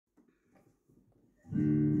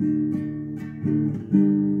If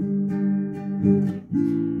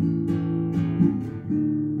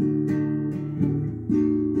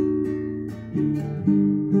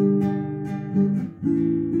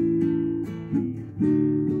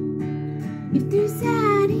there's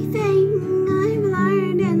anything I've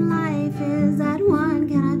learned in life is that one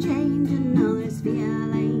cannot change another's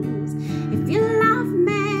feelings. If you love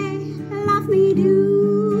me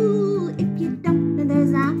do. If you don't, then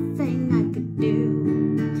there's nothing I could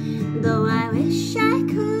do. Though I wish I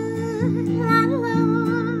could, la la.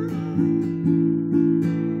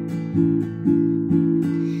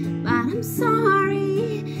 But I'm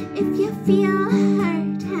sorry if you feel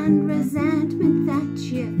hurt and resentment that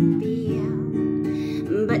you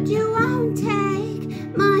feel. But you won't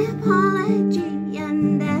take my apology,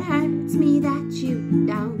 and it hurts me that you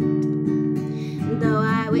don't. Though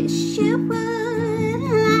I wish you would,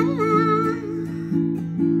 la la.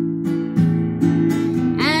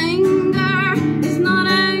 Anger is not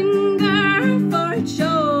anger, for it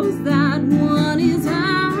shows that one is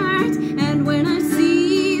hurt. And when I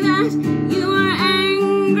see that you are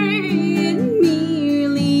angry, it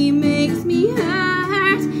merely makes me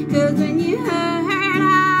hurt. 'Cause when you hurt,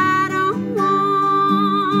 I don't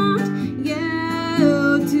want you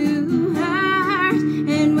to hurt.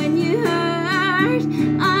 And when you hurt,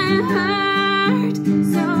 I hurt.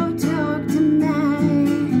 So talk to me.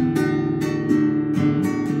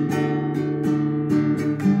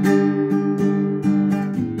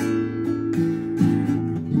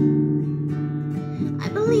 I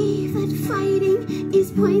believe that fighting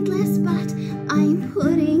is pointless, but I'm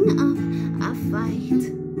putting up a fight.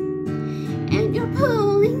 And you're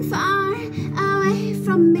pulling far away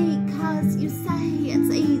from me, 'cause you say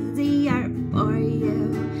it's easier for you.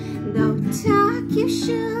 Though talk you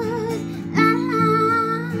should, la la.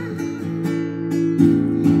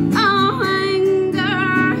 Oh,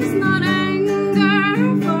 anger is not anger,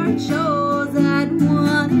 for it shows that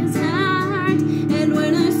one is hurt. And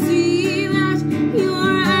when I see that you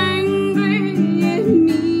are angry, it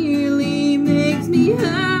merely makes me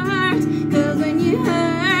hurt. 'Cause when you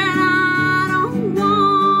hurt, I don't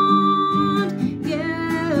want you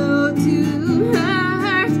to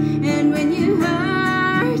hurt. And when you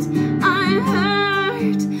hurt, I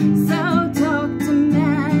hurt. So talk to me.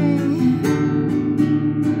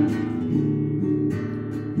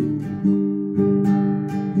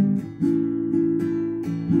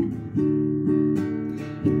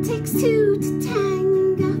 It takes two to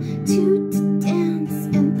tango, two to dance,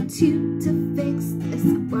 and two to fix this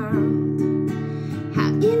world.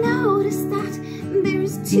 Have you noticed that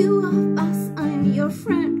there's two of us? I'm your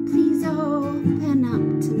friend, please open up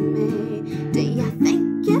to me. Do you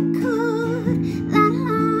think you could, la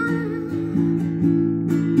la?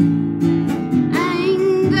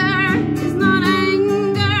 Anger is not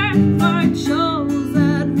anger, for it shows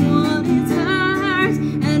that one is hurt.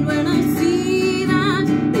 And when I see that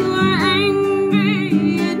you are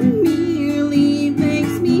angry, it merely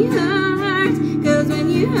makes me hurt. 'Cause when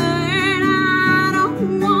you hurt, I don't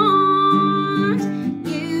want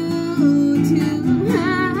you to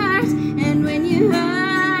hurt. And when you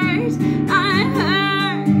hurt, I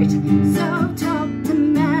hurt. So